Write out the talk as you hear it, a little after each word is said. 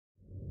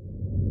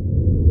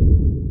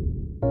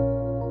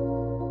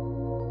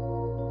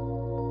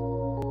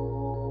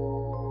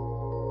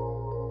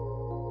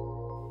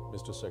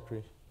Mr.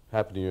 Secretary.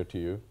 Happy New Year to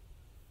you.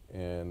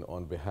 And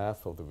on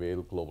behalf of the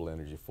Vail Global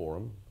Energy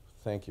Forum,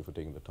 thank you for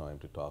taking the time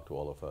to talk to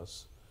all of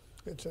us.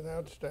 It's an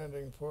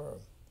outstanding forum,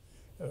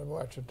 and I've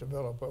watched it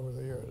develop over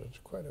the years. It's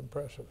quite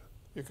impressive.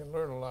 You can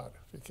learn a lot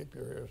if you keep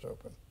your ears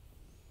open.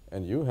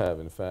 And you have,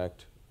 in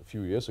fact, a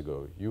few years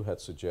ago, you had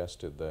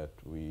suggested that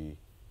we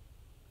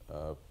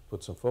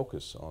put some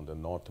focus on the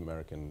North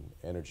American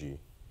energy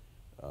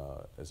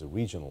as a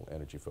regional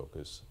energy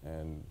focus.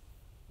 And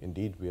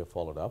indeed, we have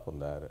followed up on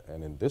that.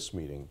 And in this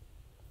meeting,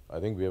 I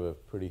think we have a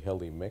pretty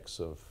healthy mix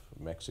of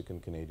Mexican,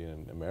 Canadian,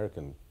 and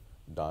American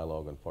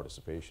dialogue and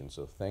participation.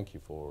 So thank you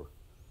for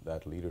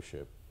that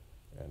leadership,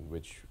 and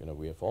which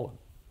we have followed.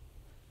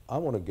 I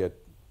want to get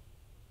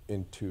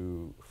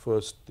into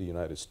first the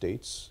United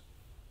States,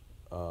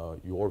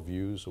 your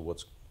views of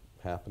what's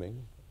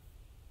happening,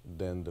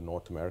 then the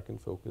North American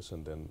focus,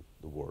 and then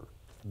the world.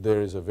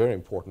 There is a very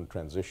important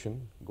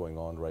transition going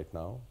on right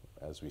now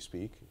as we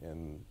speak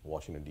in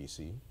Washington,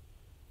 D.C.,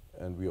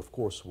 and we of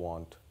course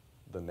want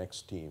the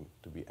next team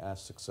to be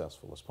as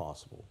successful as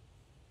possible.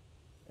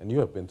 And you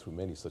have been through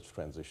many such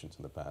transitions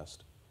in the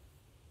past,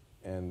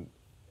 and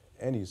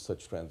any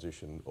such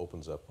transition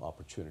opens up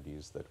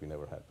opportunities that we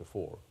never had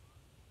before.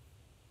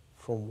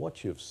 From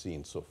what you've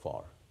seen so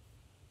far,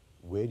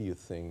 where do you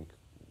think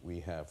we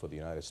have for the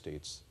United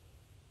States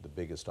the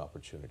biggest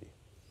opportunity?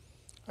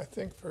 I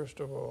think, first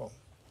of all,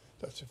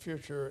 that the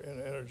future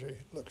in energy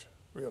looks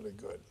really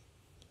good,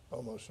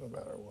 almost no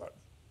matter what.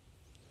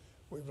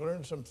 We've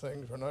learned some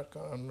things, we're not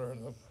going to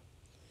unlearn them,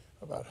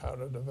 about how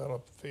to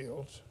develop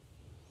fields.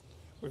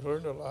 We've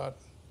learned a lot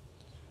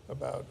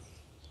about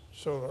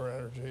solar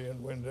energy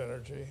and wind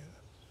energy.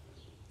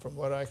 From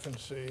what I can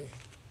see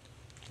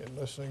in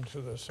listening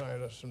to the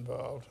scientists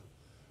involved,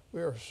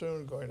 we are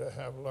soon going to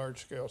have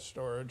large-scale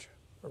storage,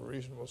 or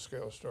reasonable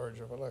scale storage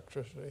of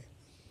electricity.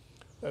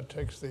 That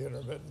takes the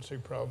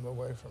intermittency problem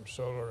away from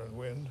solar and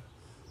wind,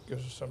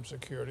 gives us some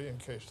security in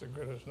case the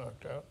grid is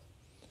knocked out.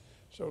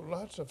 So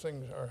lots of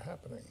things are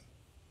happening.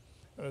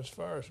 And as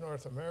far as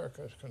North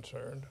America is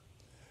concerned,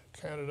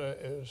 Canada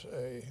is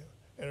a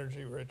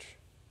energy-rich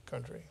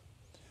country.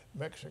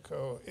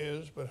 Mexico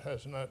is, but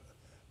has not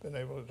been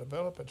able to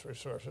develop its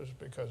resources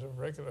because of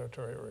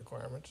regulatory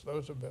requirements.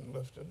 Those have been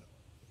lifted.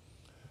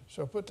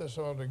 So put this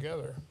all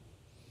together,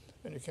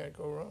 and you can't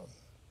go wrong.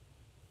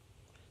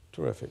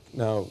 Terrific.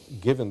 Now,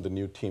 given the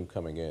new team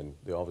coming in,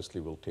 they obviously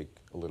will take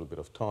a little bit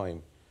of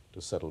time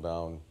to settle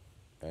down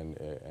and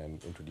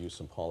introduce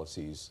some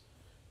policies.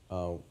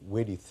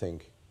 Where do you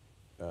think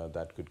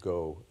that could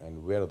go,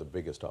 and where are the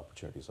biggest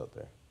opportunities out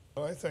there?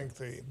 Well, I think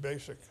the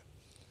basic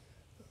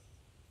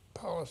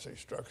policy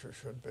structure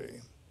should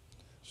be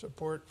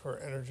support for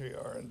energy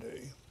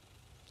R&D.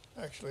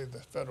 Actually, the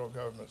federal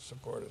government's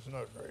support is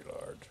not very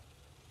large.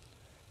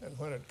 And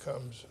when it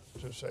comes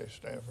to, say,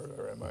 Stanford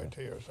or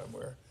MIT or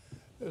somewhere,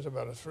 there's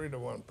about a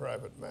 3-to-1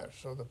 private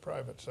match, so the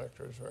private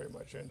sector is very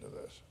much into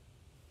this.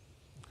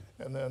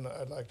 And then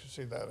I'd like to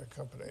see that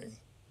accompanying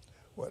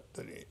what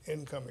the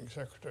incoming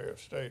Secretary of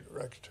State,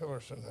 Rex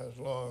Tillerson, has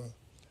long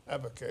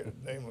advocated,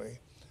 namely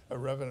a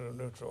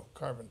revenue-neutral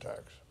carbon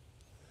tax.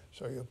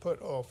 So you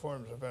put all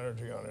forms of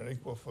energy on an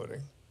equal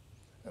footing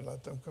and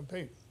let them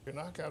compete. You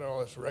knock out all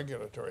this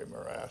regulatory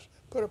morass,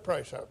 put a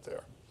price out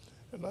there,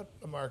 and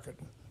let the market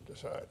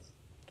decide.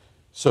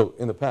 So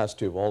in the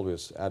past, you've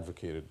always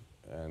advocated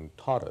and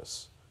taught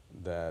us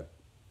that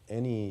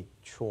any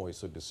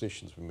choice or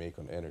decisions we make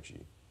on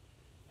energy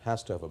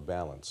has to have a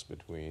balance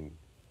between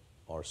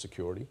our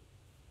security,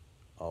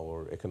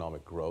 our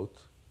economic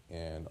growth,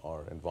 and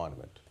our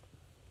environment.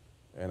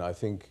 And I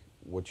think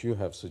what you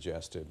have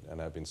suggested, and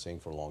I've been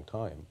saying for a long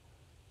time,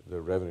 the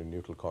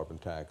revenue-neutral carbon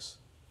tax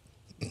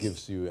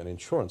gives you an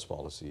insurance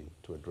policy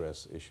to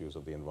address issues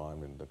of the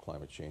environment, the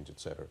climate change, et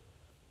cetera.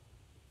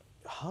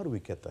 How do we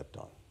get that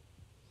done?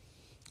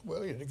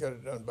 Well, you get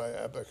it done by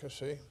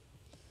advocacy.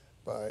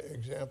 By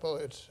example,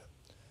 it's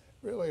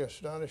really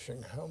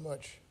astonishing how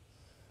much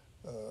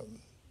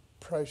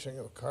pricing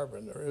of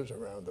carbon there is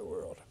around the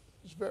world.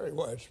 It's very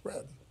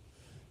widespread.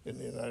 In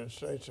the United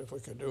States, if we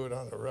could do it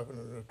on a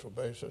revenue-neutral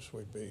basis,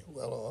 we'd be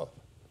well off.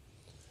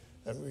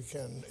 And we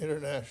can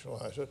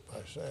internationalize it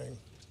by saying,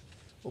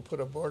 we'll put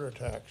a border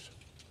tax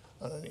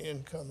on any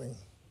incoming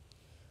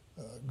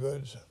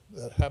goods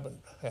that haven't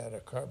had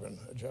a carbon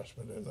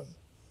adjustment in them.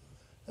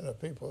 And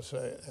if people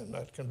say, and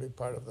that can be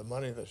part of the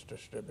money that's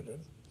distributed,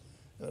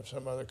 and if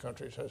some other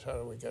country says, how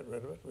do we get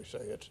rid of it? We say,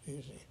 it's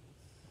easy.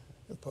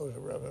 Impose a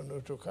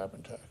revenue-neutral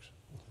carbon tax.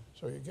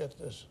 So you get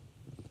this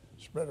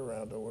spread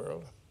around the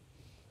world,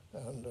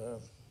 and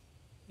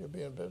you'll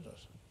be in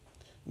business.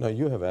 Now,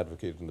 you have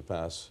advocated in the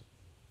past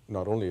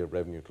not only a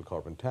revenue-neutral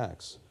carbon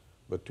tax,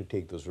 but to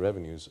take those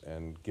revenues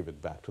and give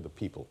it back to the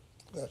people.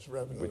 That's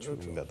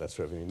revenue-neutral. That's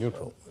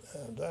revenue-neutral.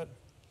 And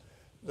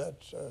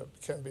that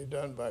can be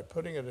done by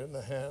putting it in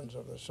the hands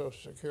of the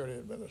Social Security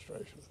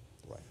Administration.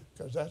 Right.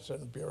 Because that's a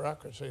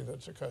bureaucracy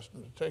that's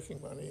accustomed to taking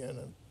money in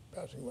and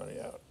passing money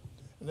out.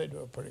 And they do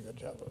a pretty good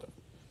job of it.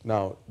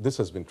 Now, this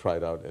has been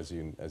tried out, as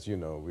you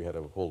know. We had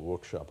a whole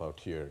workshop out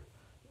here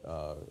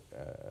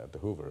at the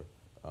Hoover.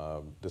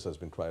 This has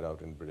been tried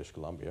out in British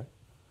Columbia.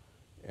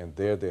 And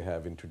there they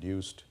have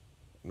introduced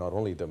not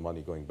only the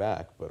money going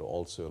back, but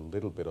also a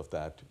little bit of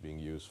that being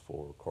used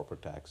for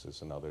corporate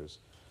taxes and others.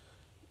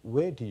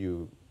 Where do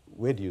you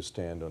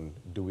stand on,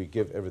 do we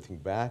give everything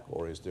back,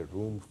 or is there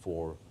room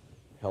for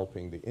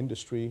helping the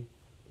industry?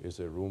 Is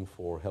there room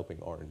for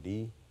helping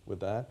R&D with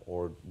that,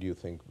 or do you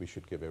think we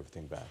should give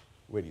everything back?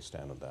 Where do you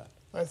stand on that?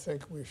 I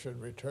think we should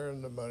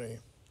return the money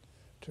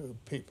to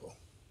people.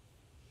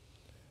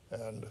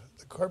 And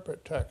the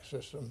corporate tax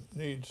system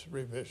needs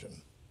revision.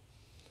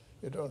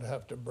 You don't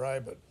have to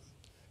bribe it.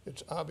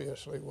 It's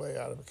obviously way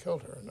out of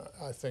kilter, and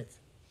I think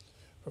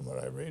from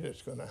what I read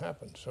it's going to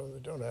happen, so they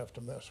don't have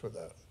to mess with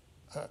that.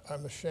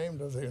 I'm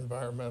ashamed of the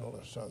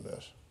environmentalists on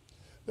this.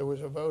 There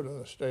was a vote in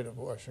the state of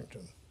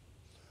Washington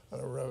on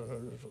a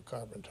revenue-neutral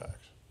carbon tax,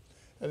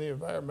 and the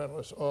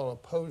environmentalists all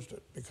opposed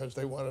it because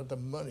they wanted the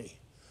money.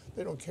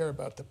 They don't care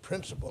about the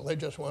principle, they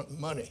just want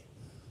money.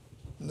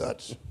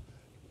 Nuts.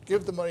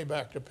 Give the money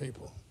back to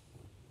people.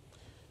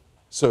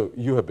 So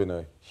you have been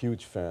a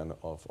huge fan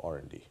of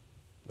R&D,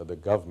 that the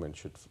government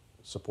should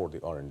support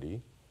the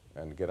R&D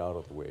and get out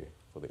of the way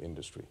for the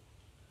industry.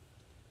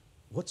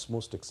 What's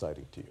most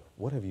exciting to you?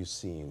 What have you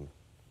seen?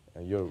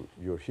 And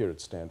you're here at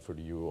Stanford.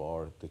 You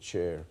are the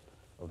chair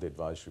of the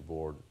advisory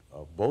board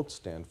of both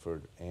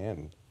Stanford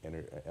and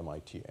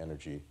MIT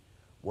Energy.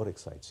 What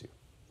excites you?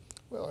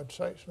 Well, it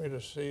excites me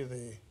to see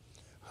the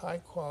high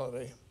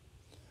quality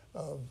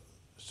of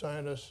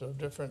scientists of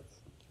different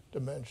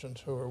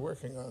dimensions who are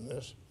working on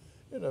this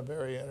in a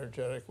very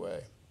energetic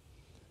way.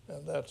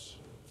 And that's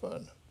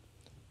fun,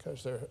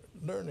 because they're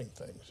learning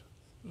things.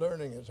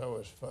 Learning is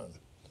always fun.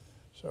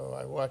 So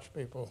I watch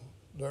people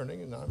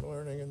learning, and I'm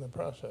learning in the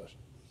process.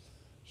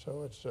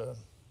 So it's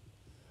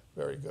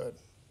very good.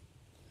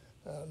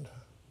 And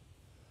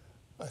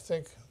I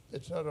think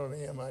it's not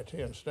only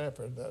MIT and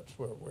Stanford, that's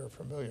what we're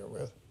familiar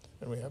with,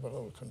 and we have a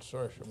little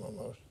consortium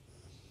almost.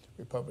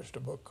 We published a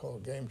book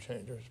called Game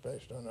Changers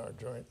based on our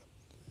joint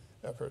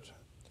efforts.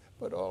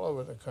 But all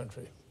over the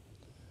country,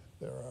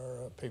 there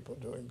are people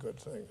doing good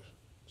things.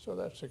 So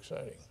that's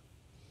exciting.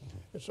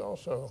 It's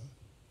also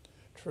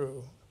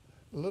true,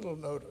 little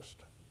noticed,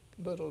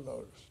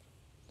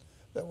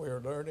 that we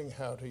are learning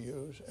how to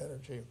use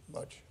energy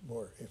much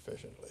more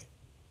efficiently.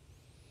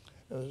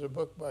 And there's a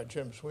book by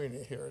Jim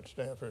Sweeney here at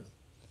Stanford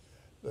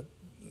that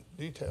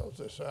details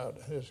this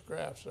out. His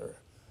graphs are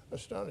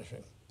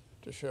astonishing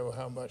to show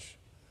how much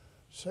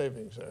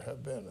savings there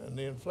have been. And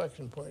the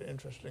inflection point,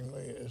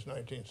 interestingly, is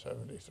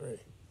 1973.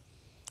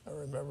 I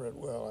remember it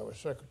well. I was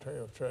Secretary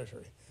of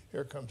Treasury.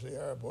 Here comes the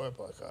Arab oil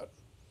boycott.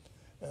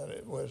 And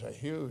it was a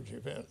huge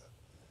event.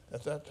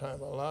 At that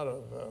time, a lot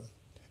of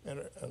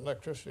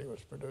electricity was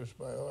produced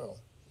by oil.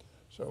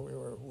 So we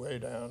were way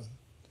down,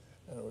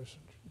 and it was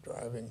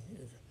driving.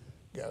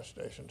 Gas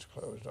stations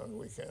closed on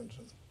weekends,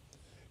 and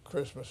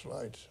Christmas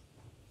lights,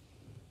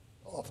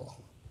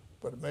 awful.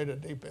 But it made a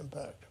deep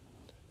impact.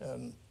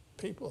 And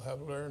people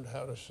have learned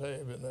how to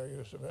save in their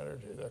use of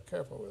energy. They're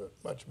careful with it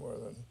much more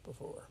than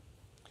before.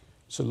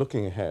 So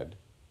looking ahead,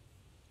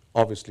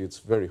 obviously it's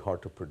very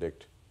hard to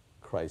predict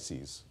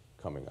crises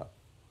coming up.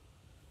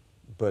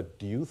 But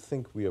do you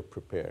think we are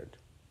prepared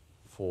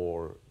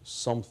for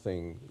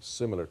something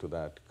similar to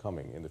that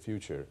coming in the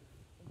future?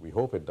 We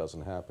hope it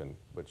doesn't happen,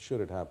 but should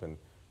it happen,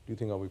 do you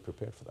think are we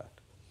prepared for that?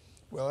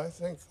 Well, I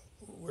think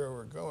where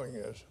we're going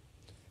is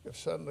if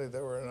suddenly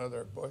there were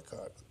another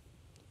boycott,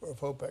 or if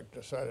OPEC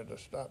decided to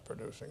stop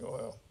producing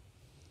oil,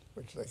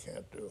 which they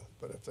can't do,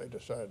 but if they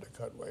decided to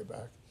cut way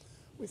back,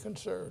 we can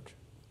surge.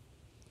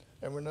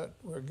 And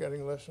we're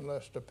getting less and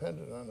less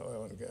dependent on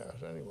oil and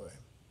gas anyway.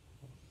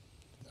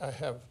 I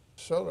have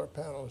solar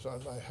panels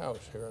on my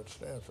house here at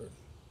Stanford,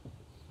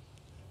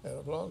 and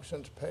I've long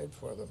since paid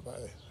for them by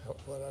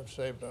what I've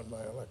saved on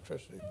my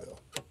electricity bill.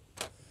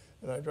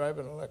 And I drive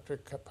an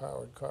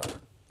electric-powered car,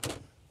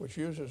 which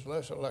uses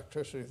less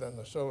electricity than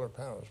the solar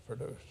panels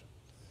produce.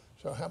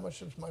 So how much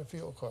does my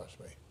fuel cost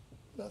me?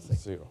 Nothing.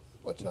 Zero.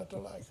 What's not to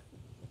like?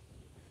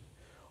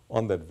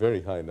 On that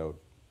very high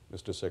note,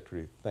 Mr.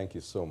 Secretary, thank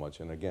you so much.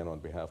 And again, on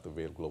behalf of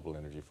the Vail Global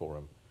Energy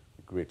Forum,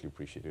 we greatly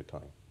appreciate your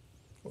time.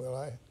 Well,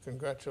 I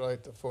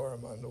congratulate the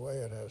forum on the way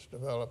it has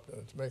developed, and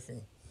it's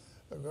making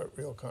a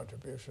real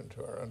contribution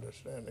to our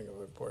understanding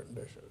of important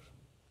issues.